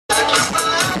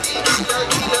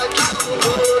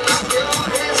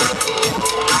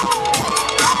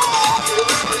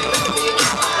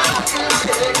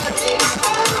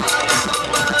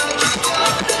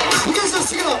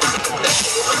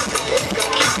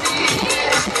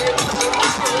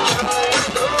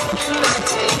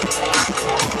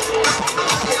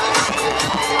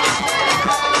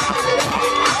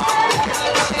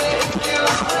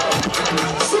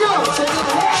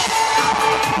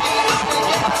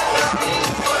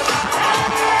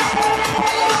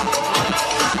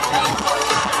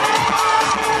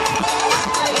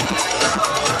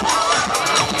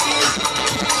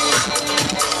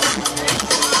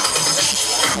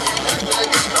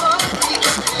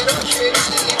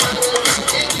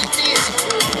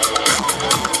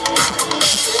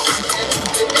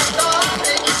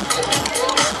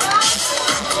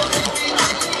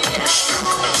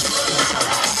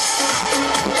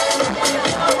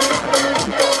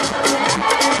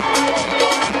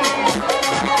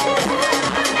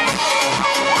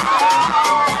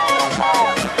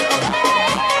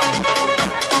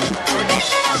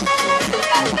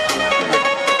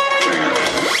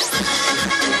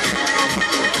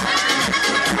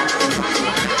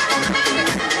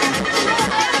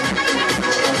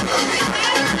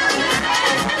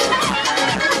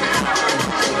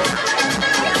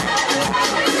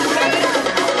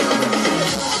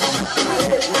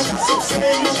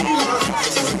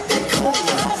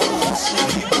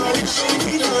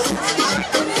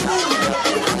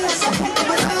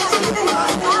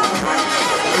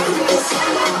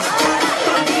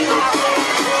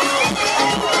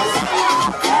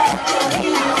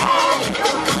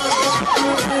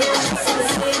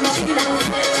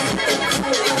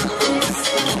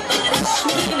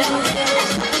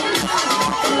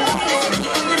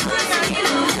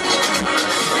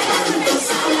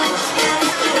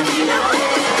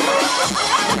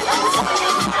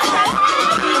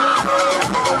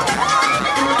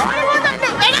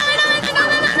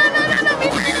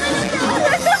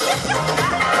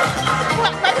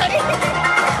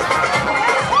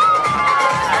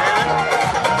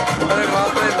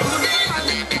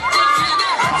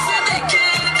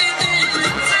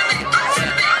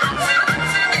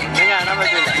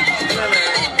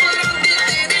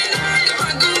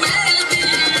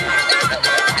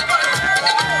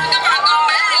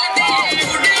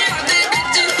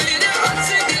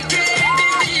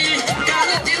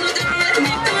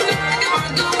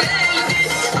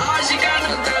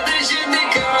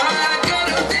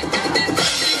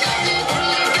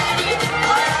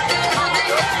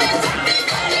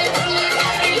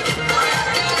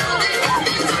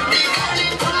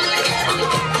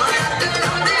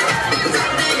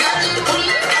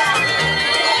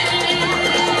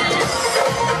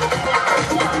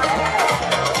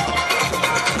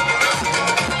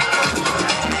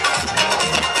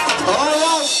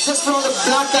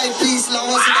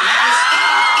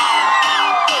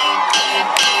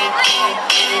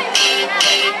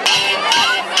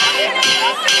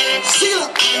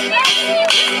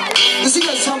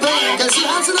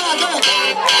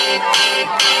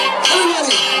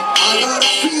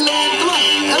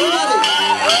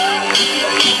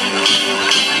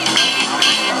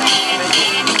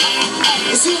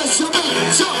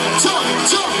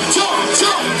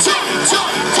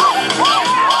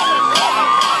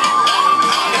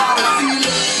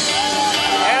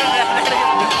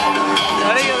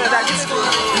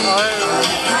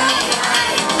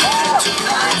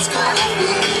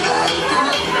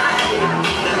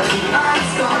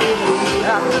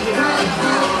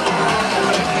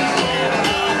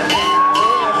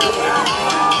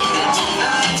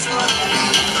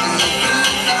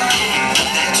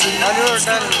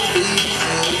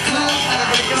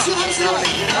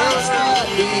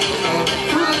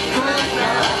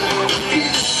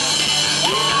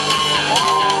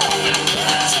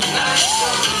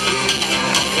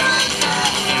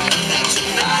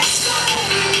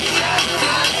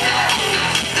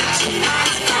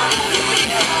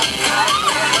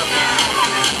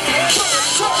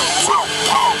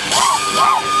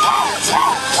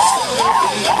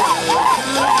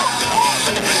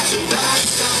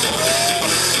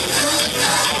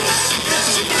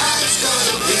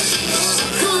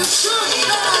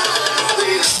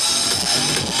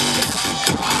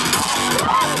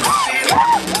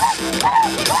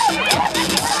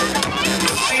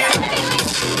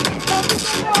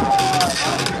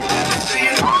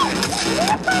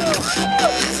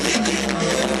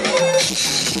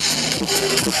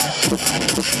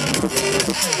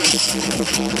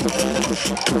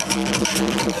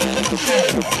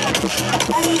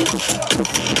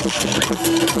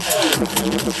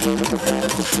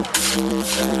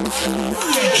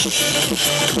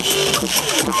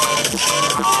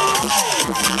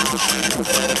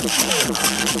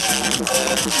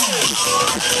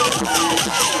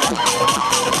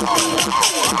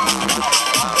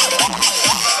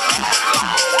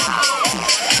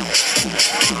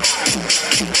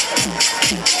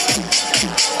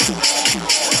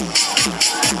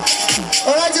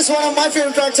Alright, just one of my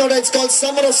favorite tracks out there. It's called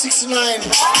Summer of '69.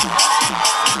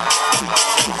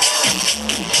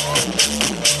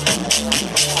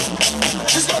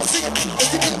 Just gonna sing it.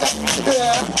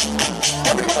 Yeah.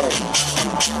 Everybody.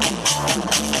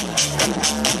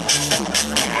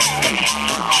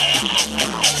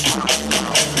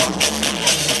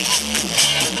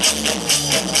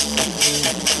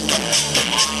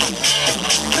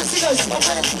 Let's see guys.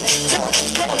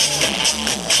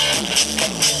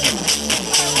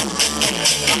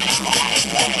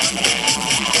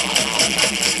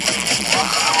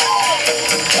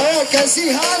 Alright, can I see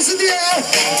hands in the air?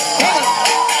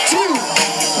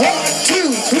 1,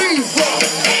 2, 3, 4.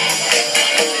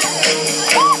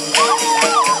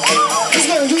 Just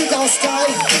gonna do it our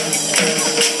style.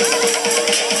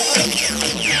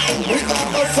 We got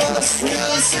my first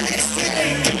real 16.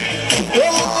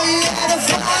 Oh yeah, the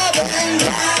fire and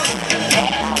down.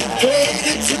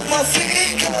 Waited till my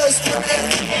fingers burn.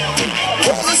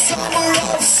 For the summer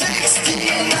of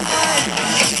 '69.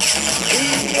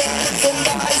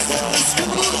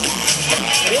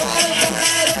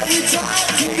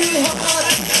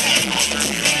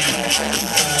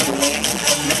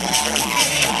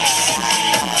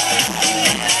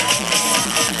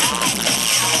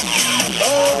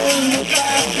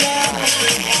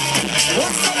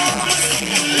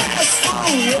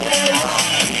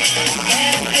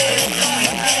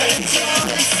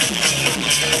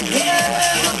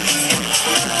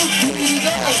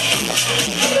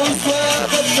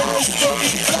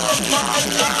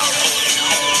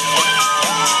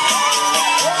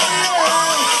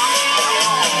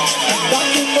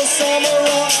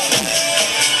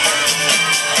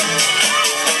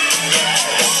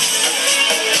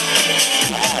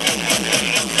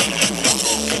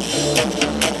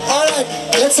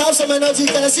 have some energy.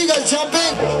 Can I see you guys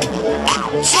jumping?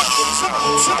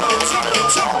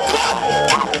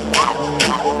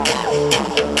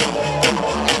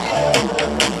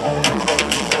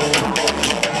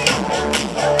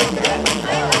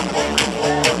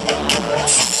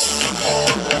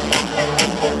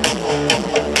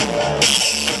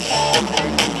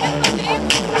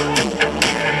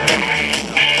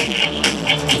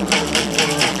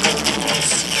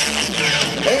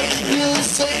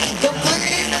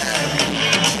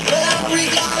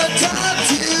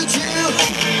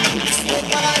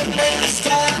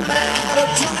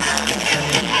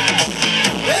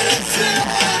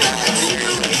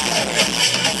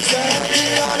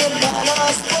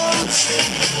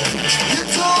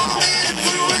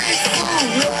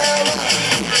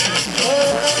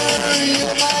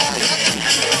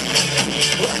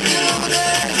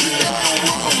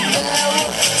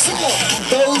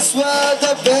 Those were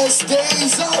the best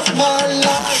days of my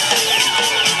life.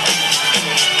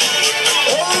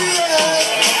 Oh yeah,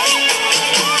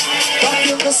 back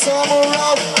in the summer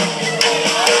of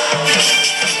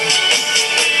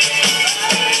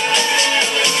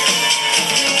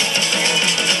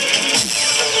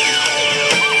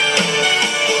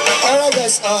alright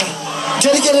guys,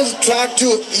 dedicated track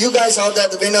to you guys out there,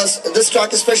 the winners. This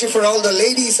track especially for all the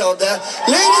ladies out there.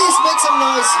 Ladies, make some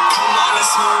noise. Come on,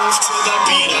 let's move to the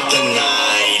beat of the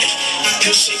night.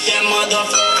 You shake that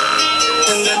motherfucker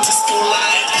in the disco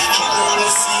light. I wanna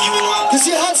see you on. You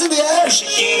see your hands in the air.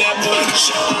 Shaking that butt,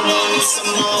 show me some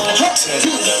more. Turn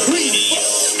the radio.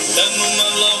 Tenu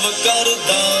main love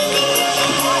karda,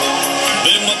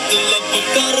 bematलब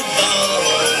karda.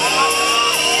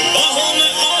 बाहों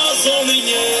में आ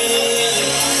सोनिए,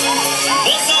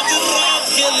 बस आज रात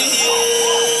के लिए.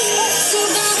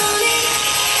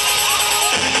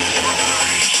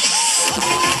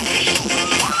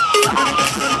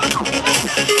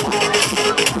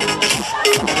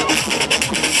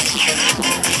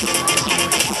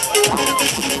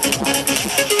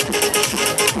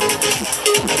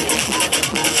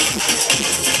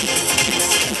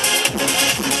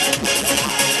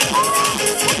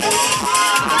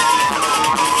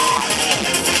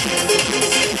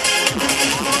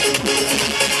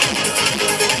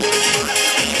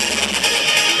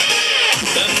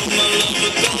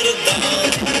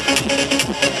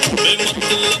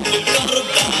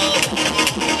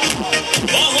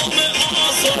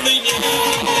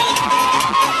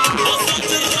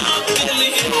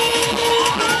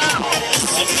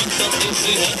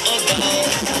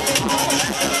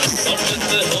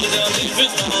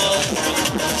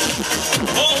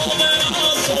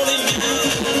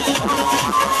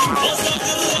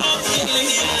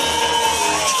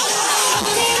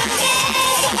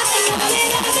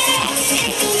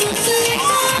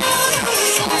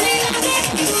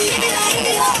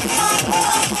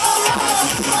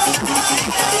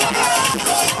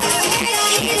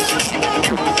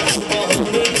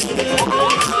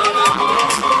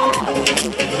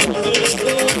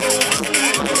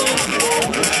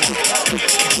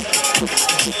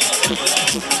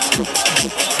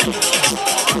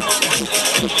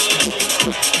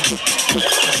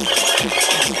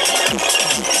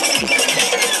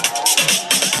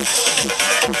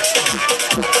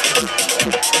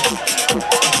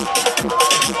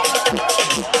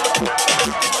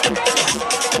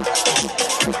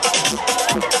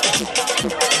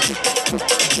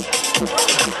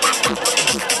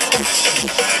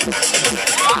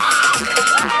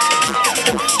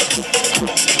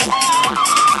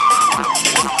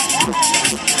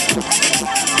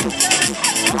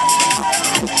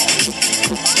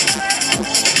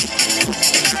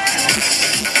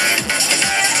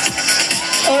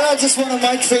 Just one of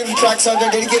my favorite tracks out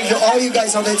there, dedicated to all you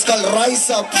guys out there. It's called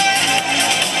Rise Up.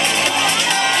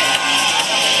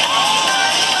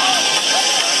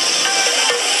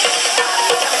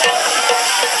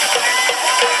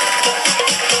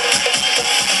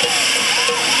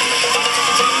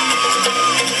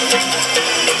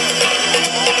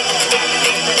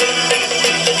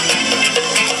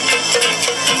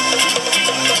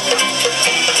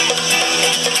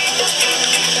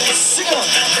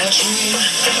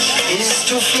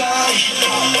 To fly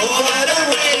over the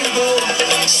rainbow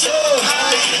so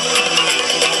high.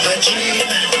 My dream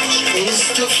is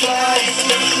to fly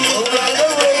over the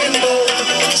rainbow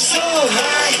so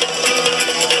high.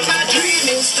 My dream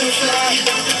is to fly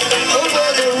over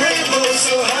the rainbow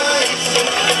so high.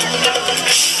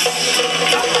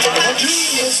 My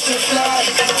dream is to fly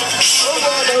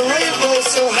over the rainbow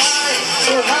so high,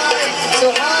 so high, so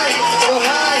high, so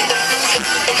high.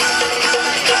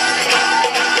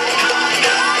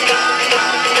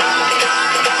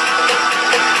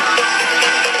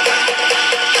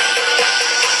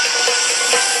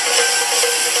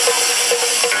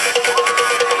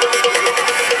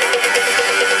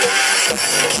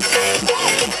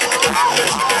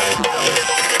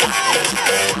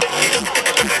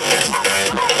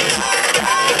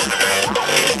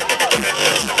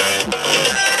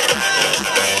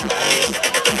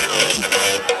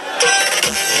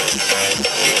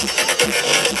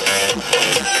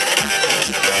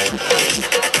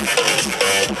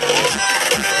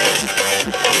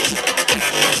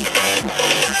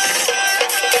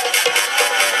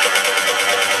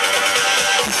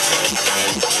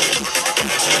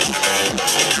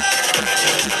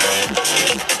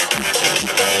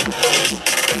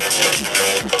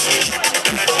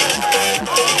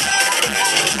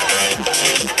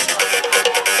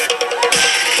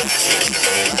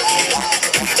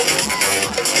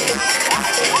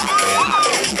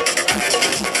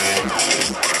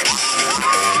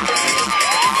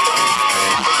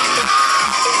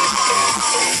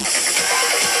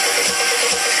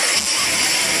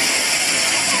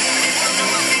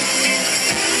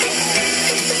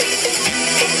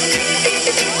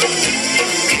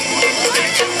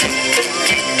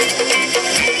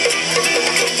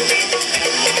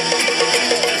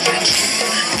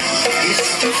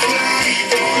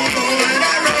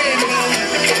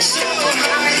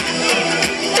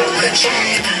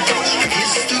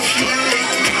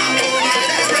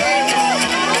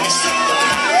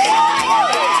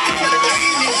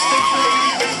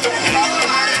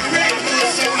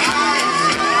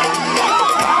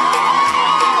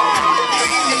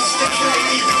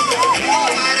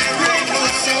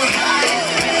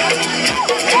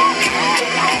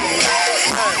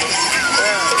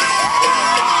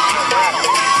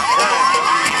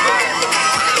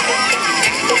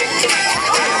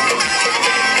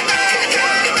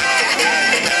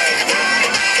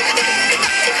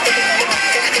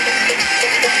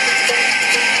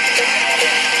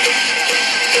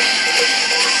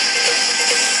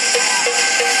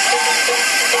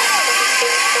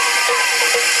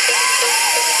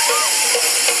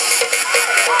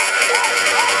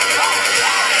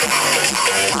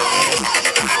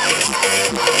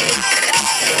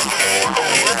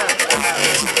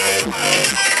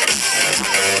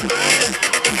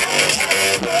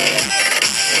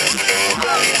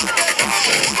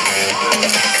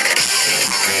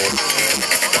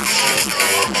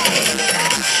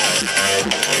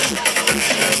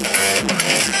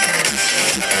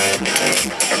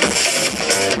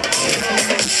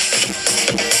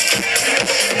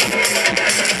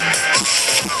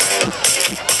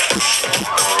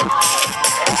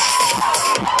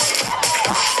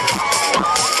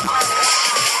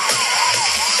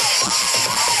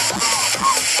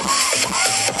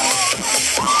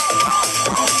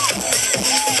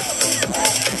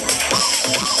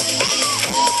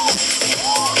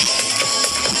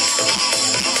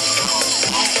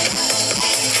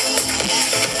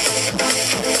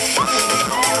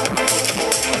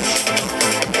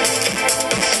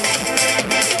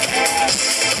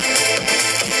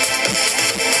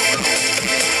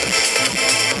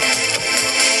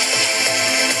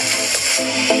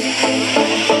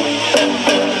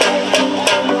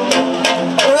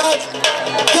 Alright,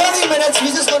 30 minutes, we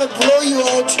just gonna blow you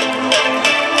out.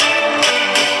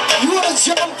 You wanna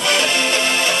jump?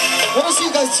 Wanna see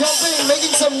you guys jumping,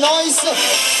 making some noise?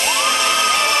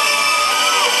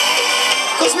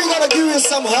 Cause we gotta give you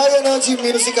some high energy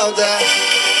music out there.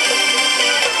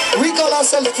 We call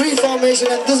ourselves Free Formation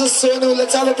and this is Sonu.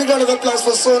 Let's have a big round of applause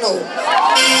for Sonu.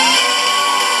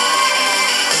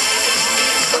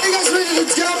 Are you guys ready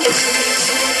to jump?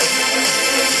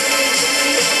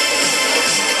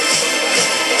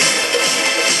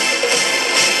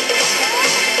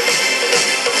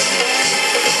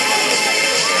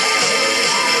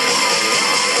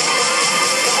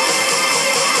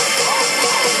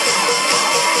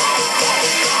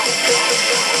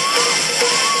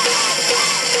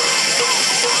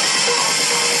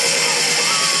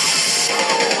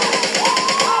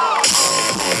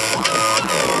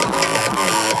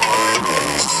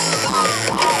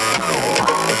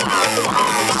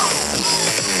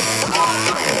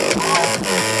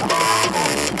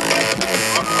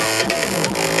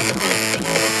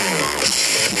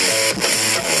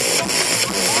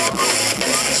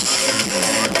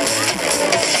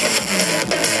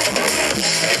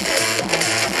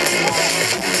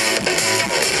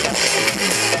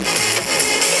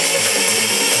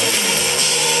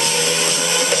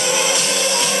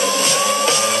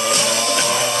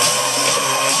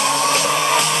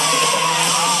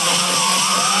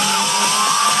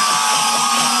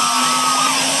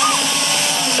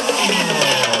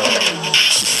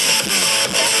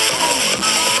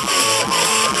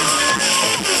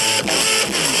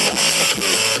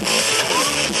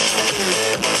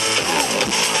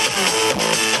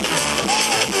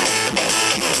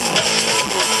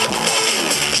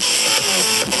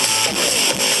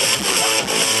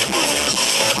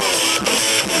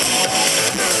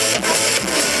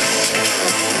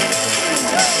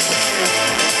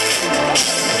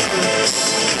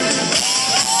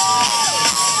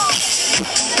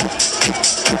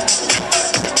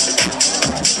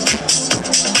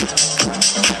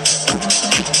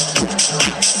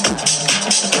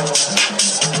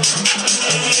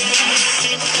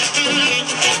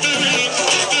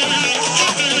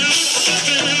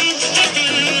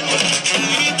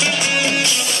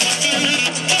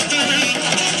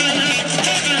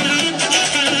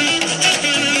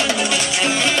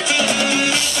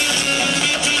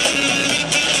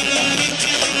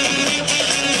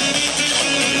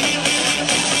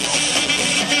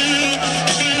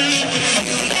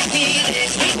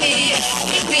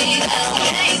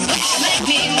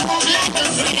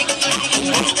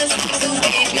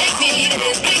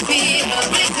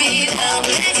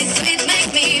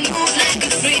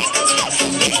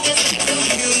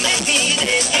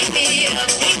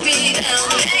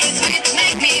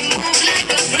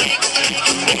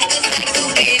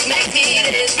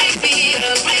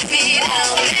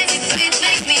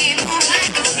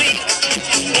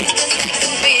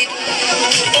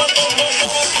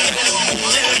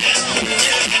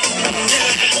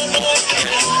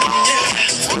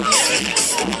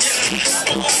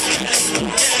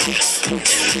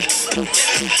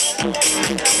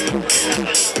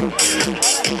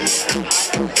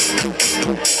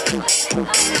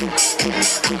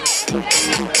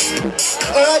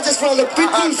 Alright, just for the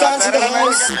Pitbull fans in the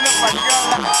house.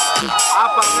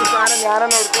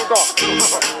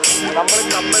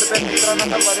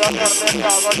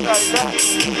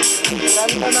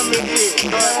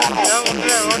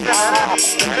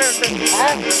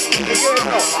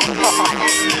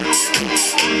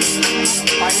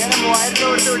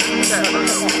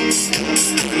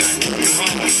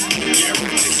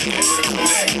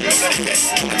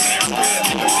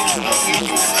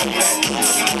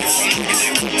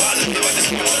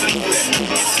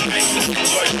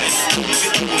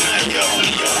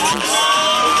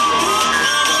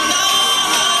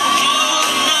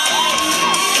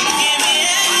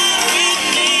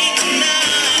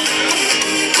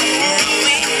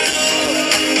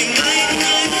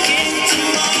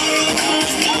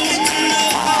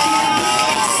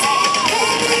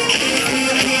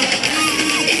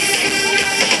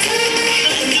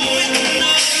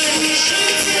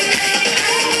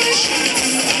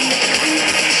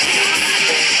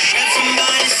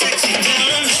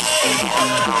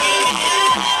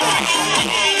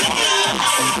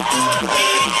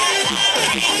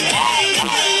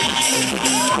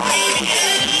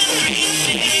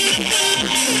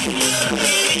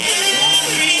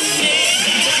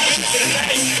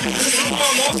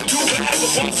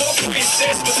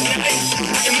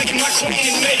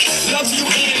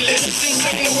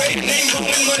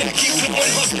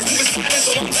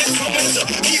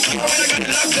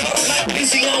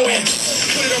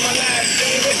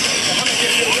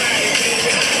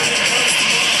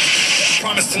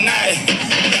 Promise tonight.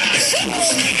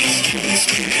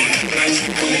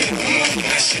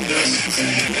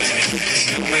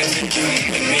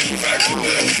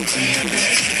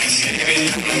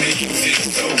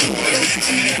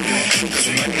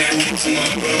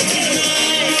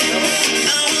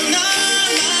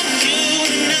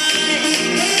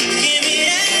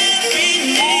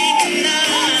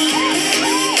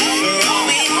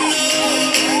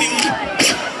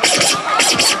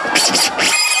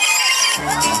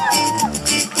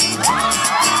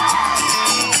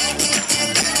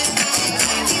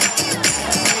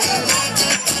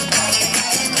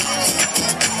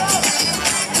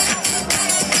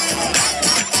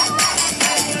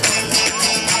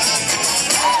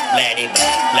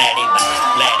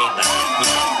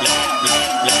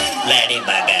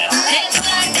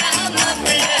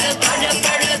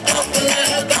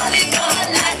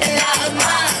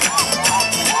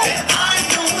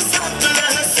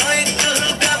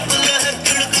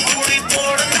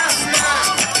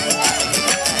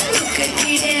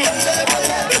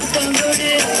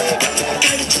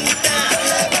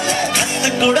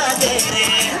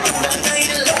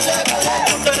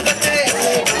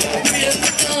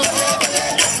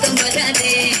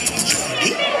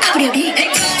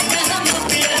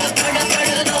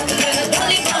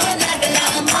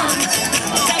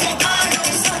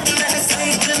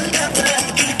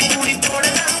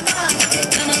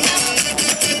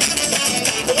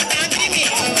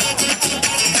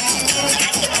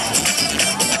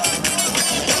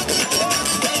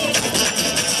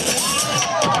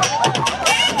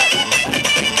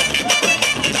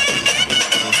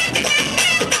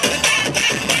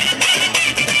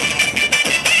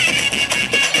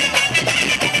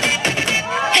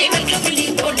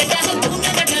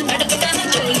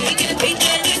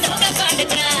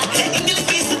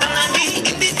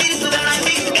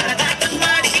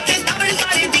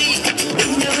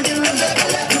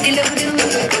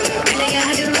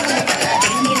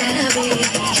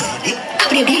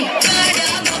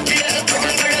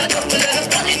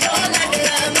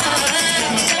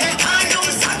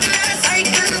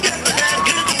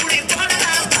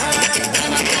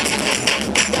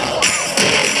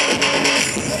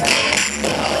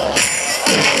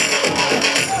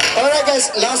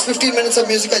 Last 15 minutes of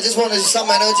music, I just want to see some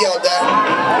energy out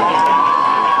there.